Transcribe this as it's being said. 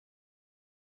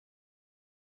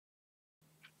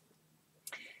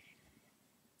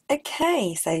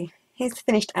Okay, so here's the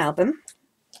finished album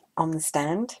on the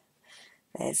stand.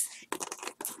 There's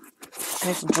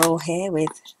a drawer here with,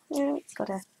 it's got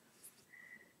a,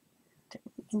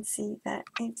 you can see that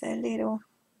it's a little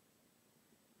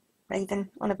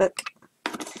raven on a book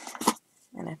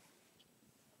and a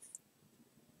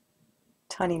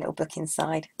tiny little book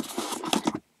inside.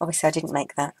 Obviously I didn't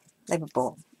make that, they were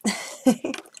bought.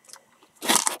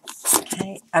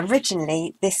 Okay,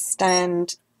 originally this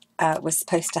stand was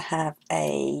supposed to have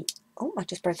a, oh, I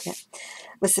just broke it,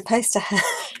 was supposed to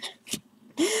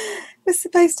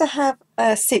have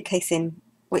a suitcase in,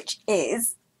 which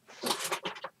is,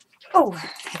 oh,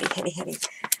 heavy,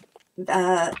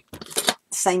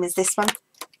 same as this one,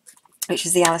 which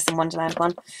is the Alice in Wonderland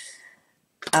one.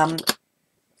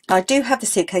 I do have the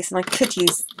suitcase and I could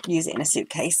use it in a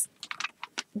suitcase,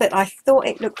 but I thought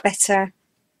it looked better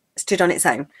stood on its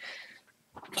own.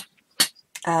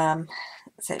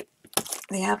 So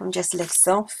the album just lifts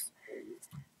off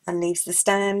and leaves the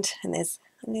stand, and there's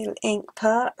a little ink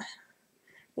part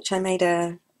which I made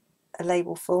a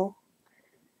label for,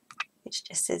 which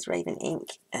just says Raven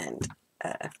Ink, and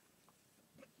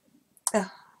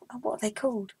what are they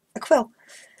called? A quill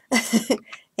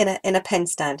in a pen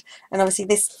stand. And obviously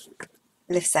this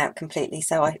lifts out completely,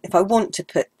 so if I want to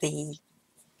put the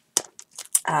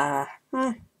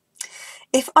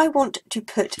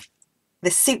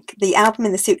the album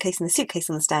in the suitcase and the suitcase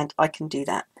on the stand, I can do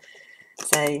that.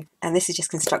 So, and this is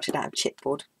just constructed out of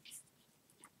chipboard.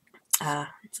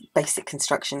 It's basic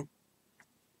construction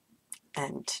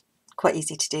and quite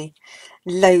easy to do.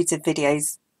 Loads of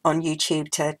videos on YouTube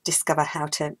to discover how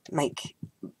to make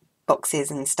boxes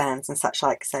and stands and such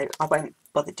like, so I won't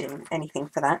bother doing anything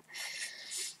for that.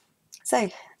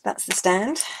 So that's the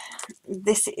stand.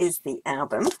 This is the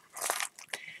album,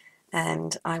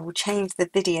 and I will change the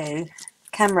video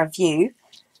camera view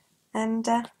and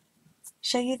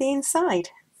show you the inside.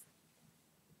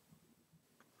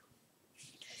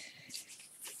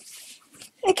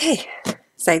 Okay,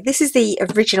 so this is the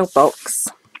original box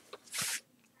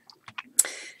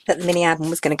that the mini album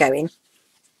was going to go in.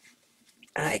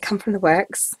 It come from the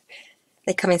works.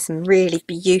 They come in some really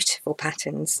beautiful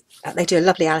patterns. They do a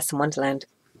lovely Alice in Wonderland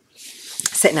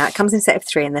set now. It comes in a set of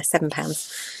 3 and they're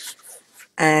 £7.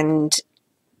 And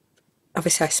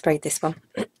obviously I sprayed this one.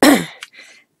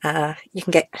 You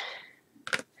can get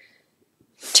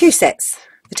 2 sets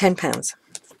for £10.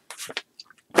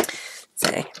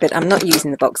 So, but I'm not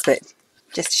using the box, but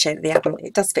just to show that the album,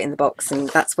 it does fit in the box, and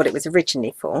that's what it was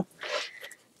originally for.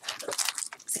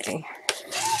 So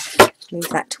move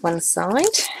that to one side.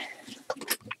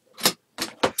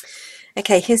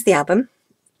 Okay, here's the album.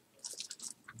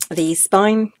 The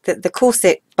spine, the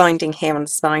corset binding here on the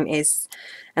spine is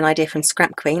an idea from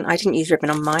Scrap Queen. I didn't use ribbon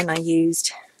on mine, I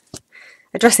used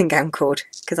a dressing gown cord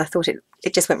because I thought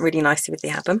it just went really nicely with the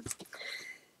album.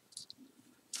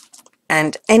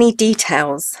 And any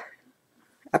details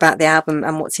about the album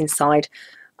and what's inside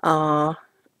are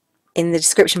in the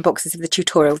description boxes of the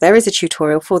tutorial. There is a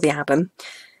tutorial for the album,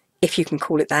 if you can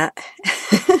call it that.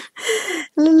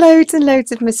 Loads and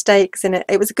loads of mistakes in it.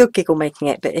 It was a good giggle making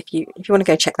it, but if you want to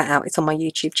go check that out, it's on my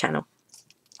YouTube channel.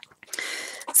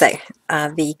 So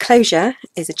the closure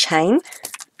is a chain,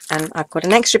 and I've got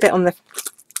an extra bit on the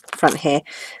front here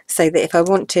so that if I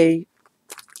want to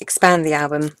expand the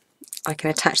album, I can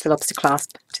attach the lobster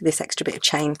clasp to this extra bit of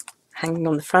chain hanging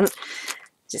on the front.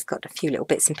 Just got a few little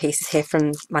bits and pieces here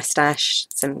from my stash,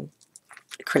 some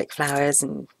acrylic flowers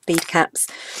and bead caps,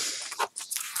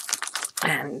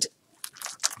 and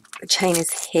the chain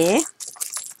is here.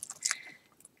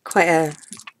 Quite a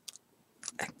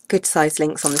good size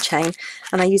links on the chain,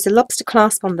 and I use a lobster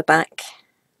clasp on the back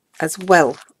as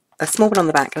well, a small one on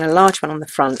the back and a large one on the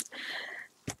front,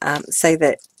 so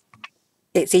that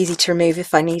it's easy to remove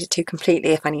if I need it to completely,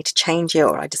 if I need to change it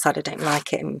or I decide I don't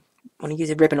like it and want to use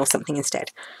a ribbon or something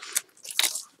instead.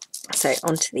 So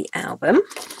onto the album,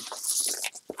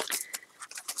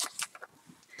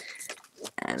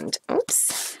 and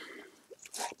oops,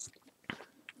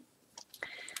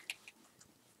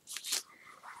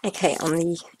 okay, on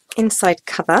the inside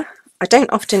cover, I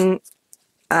don't often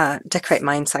decorate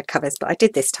my inside covers, but I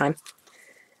did this time,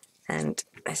 and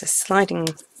there's a sliding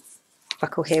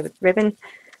buckle here with ribbon.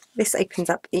 This opens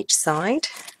up each side,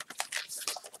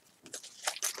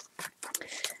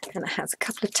 and it has a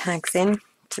couple of tags in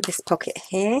to this pocket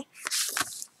here,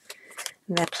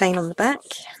 and they're plain on the back.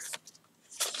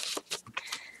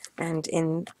 And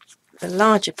in the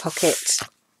larger pocket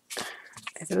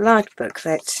there's a large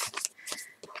booklet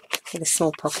with a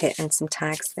small pocket and some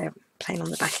tags. They're plain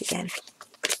on the back again,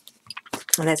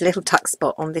 and there's a little tuck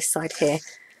spot on this side here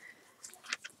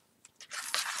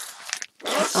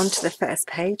onto the first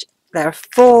page. There are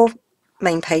 4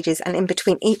 main pages, and in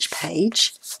between each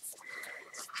page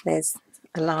there's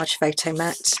a large photo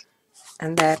mat,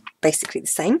 and they're basically the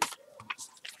same.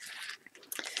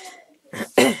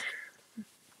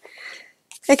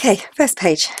 Okay, first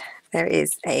page. There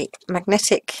is a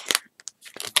magnetic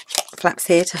flaps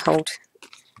here to hold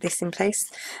this in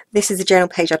place. This is a journal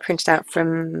page I printed out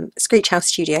from Screech House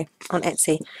Studio on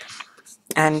Etsy,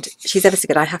 and she's ever so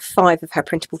good. I have 5 of her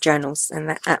printable journals, and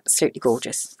they're absolutely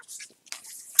gorgeous.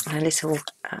 And a little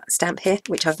stamp here,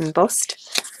 which I've embossed,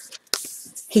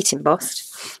 heat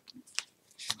embossed.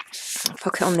 A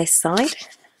pocket on this side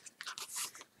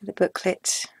with a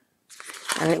booklet,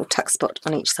 and a little tuck spot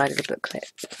on each side of the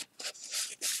booklet.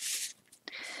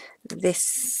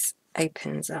 This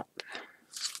opens up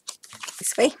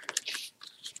this way.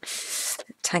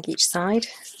 Tag each side,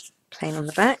 plain on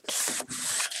the back,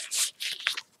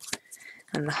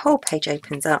 and the whole page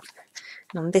opens up.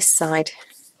 And on this side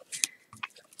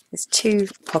there's 2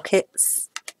 pockets,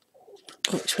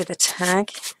 each with a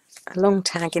tag, a long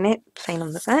tag in it, plain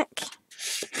on the back,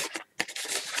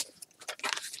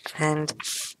 and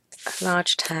a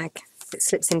large tag that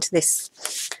slips into this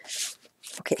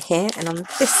pocket here. And on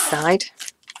this side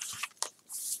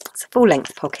it's a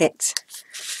full-length pocket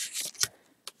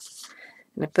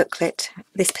and a booklet.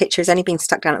 This picture has only been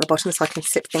stuck down at the bottom so I can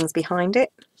slip things behind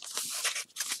it.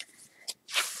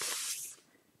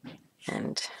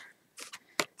 And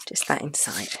just that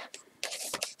inside.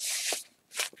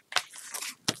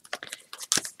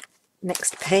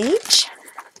 Next page.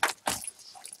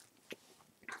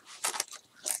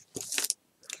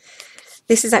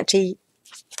 This is actually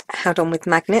held on with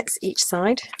magnets each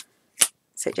side,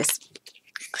 so it just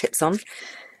clips on.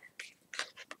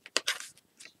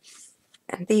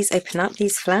 And these open up,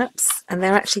 these flaps, and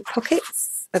they're actually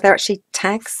pockets, they're actually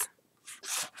tags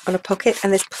on a pocket,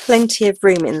 and there's plenty of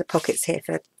room in the pockets here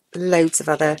for loads of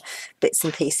other bits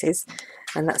and pieces,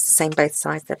 and that's the same both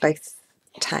sides. They're both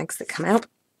tags that come out.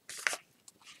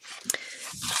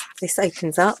 This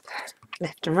opens up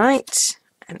left and right,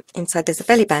 and inside there's a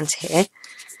belly band here,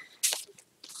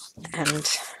 and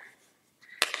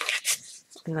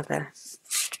another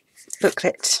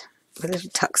booklet with a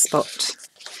little tuck spot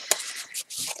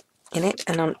in it.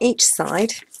 And on each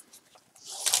side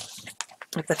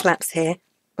of the flaps here,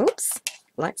 oops,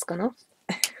 light's gone off.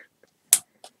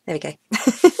 There we go.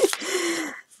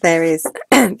 There is,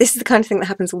 this is the kind of thing that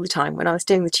happens all the time when I was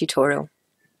doing the tutorial.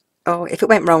 Oh, if it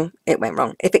went wrong, it went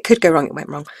wrong. If it could go wrong, it went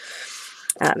wrong.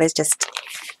 There's just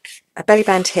a belly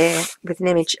band here with an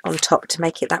image on top to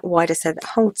make it that wider, so that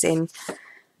holds in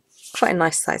quite a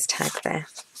nice size tag there.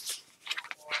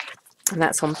 And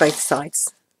that's on both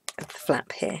sides of the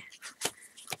flap here.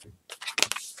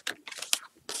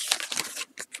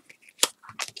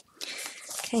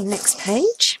 Okay, next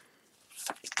page.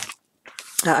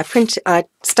 I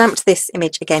stamped this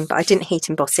image again, but I didn't heat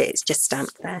emboss it, it's just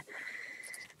stamped there.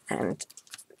 And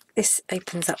this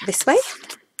opens up this way,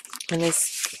 and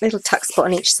there's a little tuck spot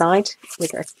on each side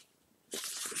with a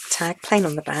tag plain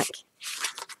on the back.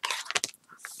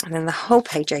 And then the whole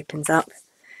page opens up.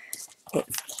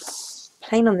 It's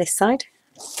plain on this side,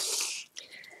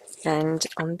 and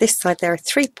on this side there are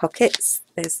 3 pockets.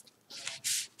 There's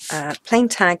a plain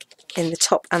tag in the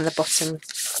top and the bottom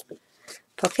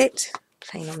pocket,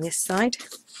 plain on this side,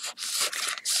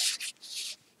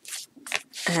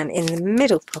 and in the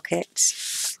middle pocket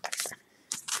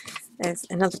there's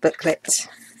another booklet,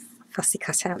 fussy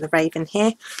cut out the raven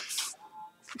here.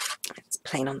 It's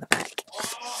plain on the back.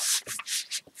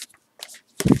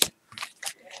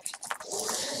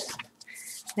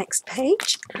 Next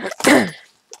page.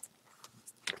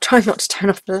 Try not to turn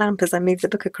off the lamp as I move the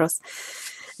book across.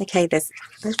 Okay, there's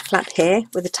a little flap here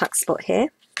with a tuck spot here,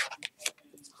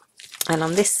 and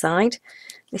on this side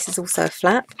this is also a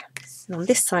flap, and on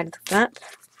this side of the flap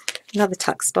another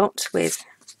tuck spot with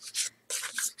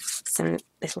some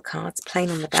little cards plain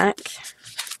on the back,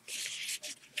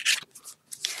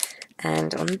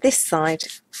 and on this side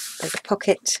there's a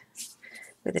pocket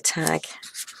with a tag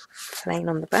plain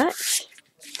on the back,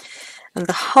 and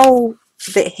the whole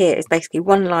bit here is basically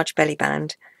one large belly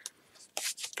band,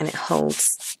 and it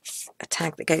holds a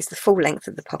tag that goes the full length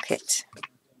of the pocket.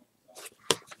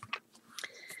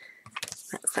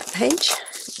 That's that page.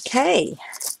 Okay,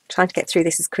 trying to get through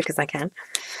this as quick as I can.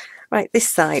 Right, this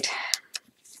side,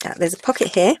 there's a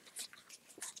pocket here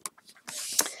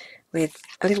with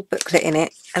a little booklet in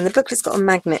it, and the booklet's got a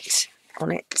magnet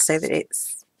on it so that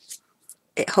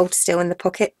it holds still in the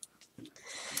pocket.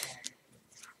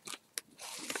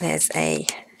 There's a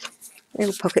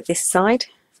little pocket this side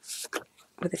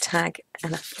with a tag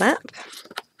and a flap.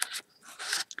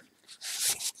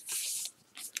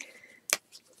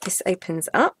 this opens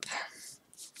up.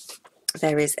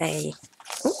 There is a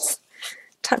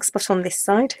tuck spot on this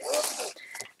side,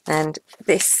 and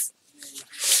this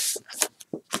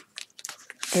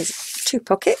is 2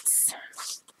 pockets,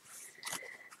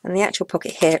 and the actual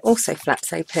pocket here also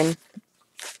flaps open,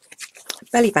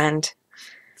 belly band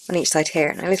on each side here,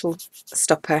 and a little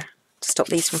stopper to stop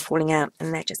these from falling out,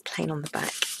 and they're just plain on the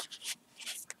back.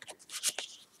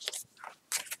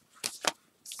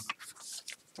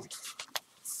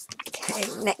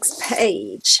 Okay, next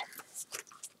page.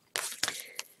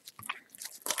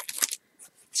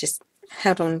 It's just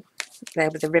held on there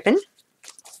with a ribbon.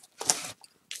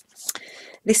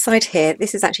 This side here,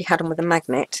 this is actually held on with a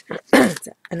magnet,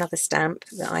 another stamp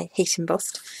that I heat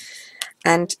embossed.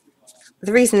 And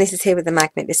the reason this is here with the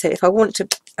magnet is so if I want to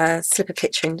slip a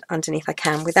picture in underneath, I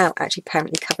can without actually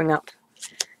permanently covering up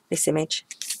this image.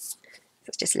 So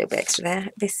it's just a little bit extra there.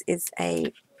 This is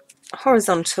a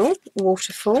horizontal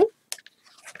waterfall,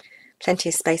 plenty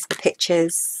of space for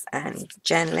pictures and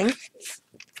journaling.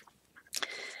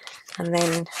 And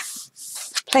then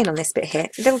plain on this bit here,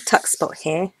 a little tuck spot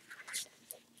here,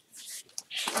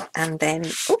 and then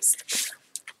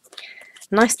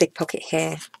nice big pocket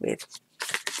here with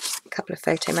a couple of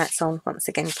photo mats on, once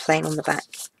again plain on the back.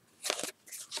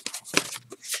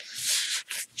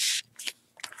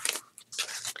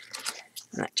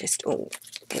 And that just all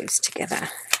goes together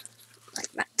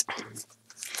like that.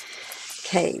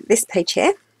 Okay, this page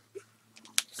here,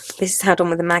 this is held on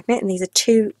with a magnet, and these are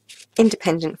 2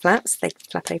 independent flaps. They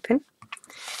flap open.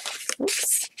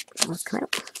 Oops, that one's come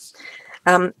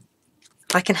out.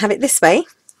 I can have it this way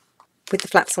with the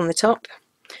flaps on the top,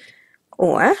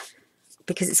 or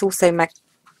because it's also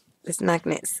there's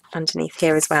magnets underneath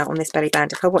here as well on this belly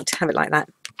band. If I want to have it like that,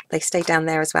 they stay down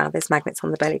there as well. There's magnets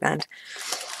on the belly band.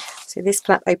 So this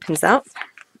flap opens up,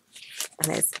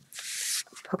 and there's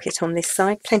a pocket on this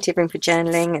side, plenty of room for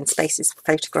journaling and spaces for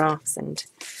photographs, and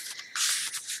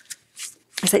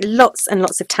there's like lots and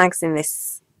lots of tags in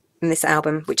this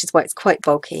album, which is why it's quite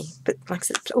bulky, but like I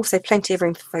said, also plenty of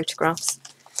room for photographs.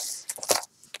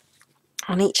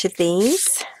 On each of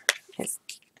these there's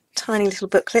a tiny little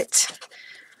booklet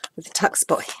with a tuck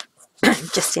spot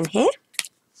just in here.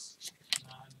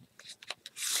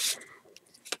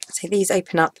 So these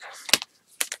open up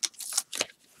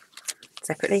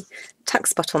separately, tuck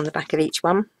spot on the back of each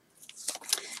one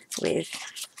with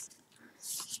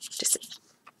just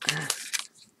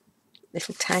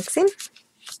little tags in.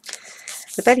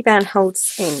 The belly band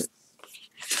holds in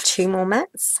 2 more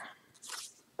mats,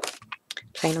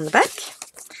 plain on the back,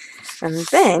 and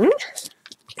then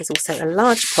there's also a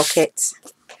large pocket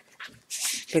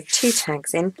with 2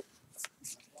 tags in,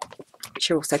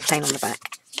 which are also plain on the back.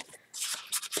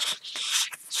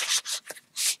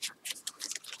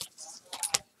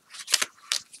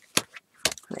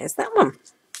 There's that one.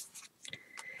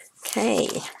 Okay.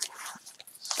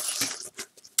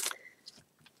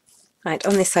 Right,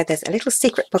 on this side there's a little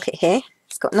secret pocket here.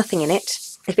 It's got nothing in it.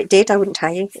 If it did, I wouldn't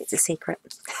tell you. It's a secret.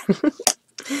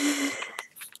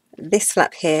 This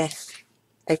flap here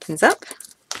opens up,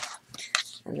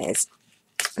 and there's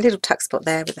a little tuck spot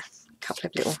there with a couple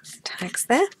of little tags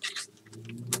there.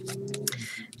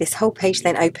 This whole page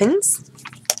then opens.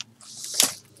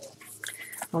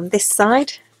 On this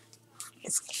side,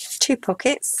 it's 2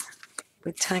 pockets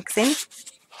with tags in.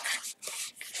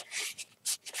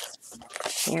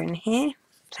 Here and here,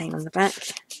 plain on the back.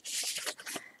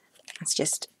 It's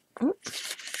just 2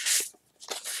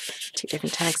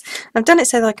 different tags. I've done it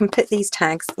so that I can put these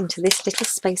tags into this little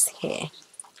space here.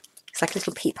 It's like a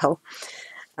little peephole.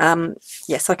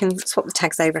 Yeah, so I can swap the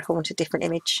tags over if I want a different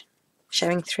image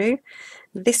showing through.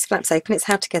 This flap's open. It's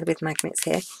held together with magnets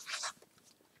here.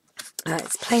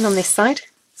 It's plain on this side,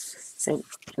 so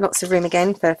lots of room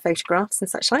again for photographs and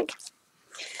such like.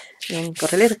 And then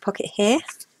got a little pocket here,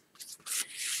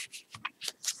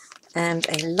 and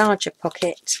a larger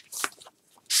pocket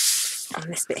on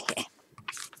this bit here,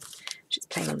 which is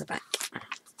plain on the back.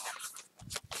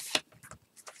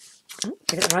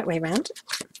 Get it the right way around.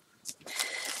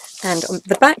 And on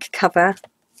the back cover,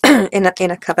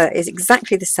 inner cover, is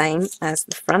exactly the same as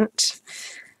the front.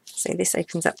 So this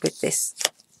opens up with this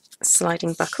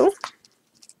sliding buckle,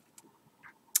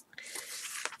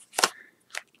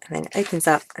 and then it opens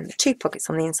up, and the 2 pockets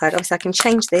on the inside. Obviously I can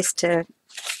change this to,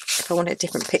 if I want a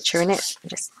different picture in it,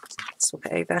 just swap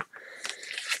it over.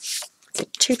 So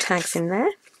 2 tags in there,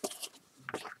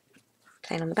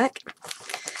 plain on the back,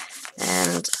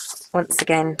 and once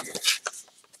again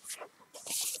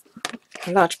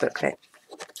a large booklet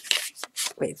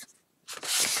with.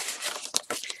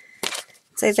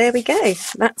 So there we go.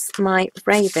 That's my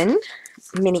Raven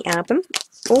mini album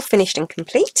all finished and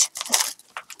complete.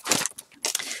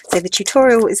 So the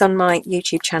tutorial is on my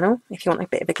YouTube channel if you want a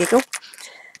bit of a giggle.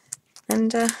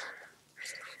 And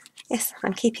yes,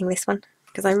 I'm keeping this one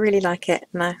because I really like it.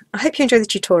 And I hope you enjoy the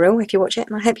tutorial if you watch it,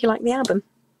 and I hope you like the album.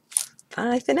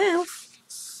 Bye for now.